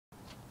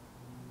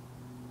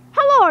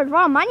Lord!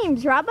 Well, my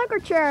name's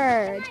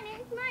RadLikeRichard. My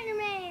name's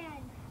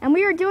MinerMan. And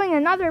we are doing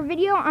another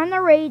video on the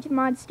Rage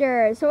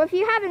Monster. So if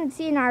you haven't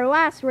seen our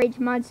last Rage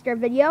Monster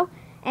video,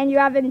 and you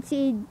haven't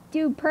seen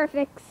Do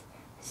Perfect's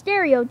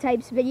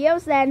Stereotypes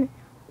videos, then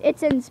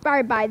it's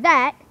inspired by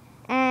that.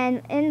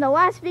 And in the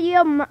last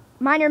video,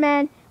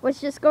 MinerMan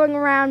was just going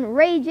around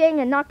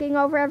raging and knocking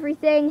over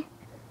everything.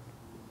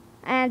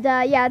 And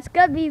yeah, it's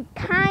going to be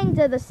kind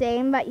of the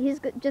same, but he's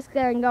just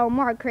going to go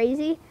more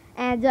crazy.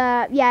 And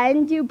yeah,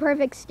 in Do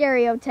Perfect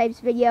Stereotypes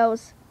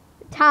videos,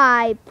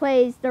 Ty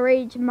plays the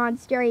Rage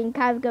Monster and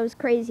kind of goes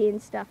crazy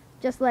and stuff.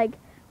 Just like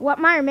what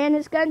MinerMan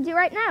is going to do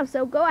right now,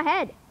 so go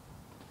ahead.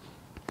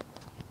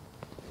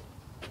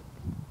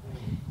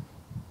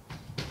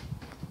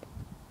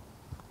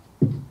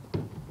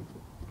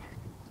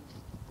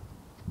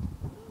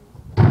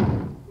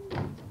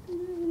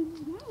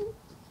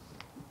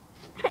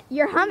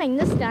 You're humming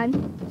this time.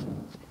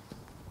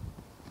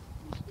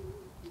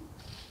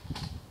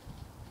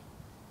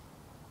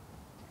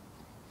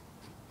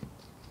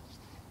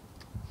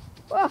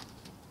 Whoa, it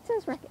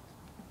says wreck it.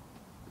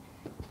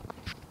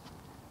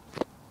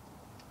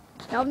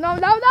 No, no,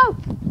 no, no!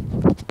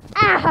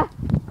 Ah!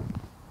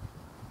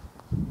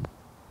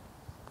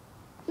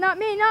 Not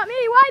me, not me!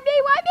 Why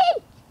me? Why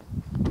me?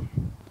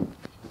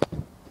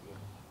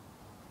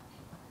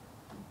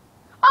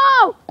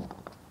 Oh!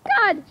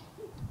 God!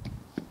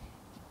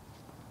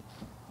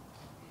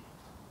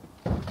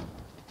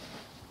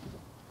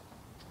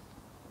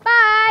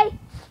 Bye!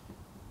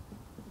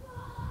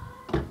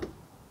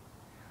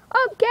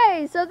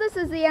 Okay, so this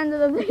is the end of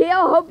the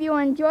video. Hope you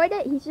enjoyed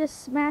it. He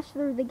just smashed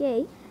through the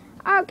gate.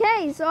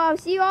 Okay, so I'll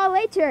see you all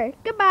later.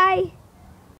 Goodbye.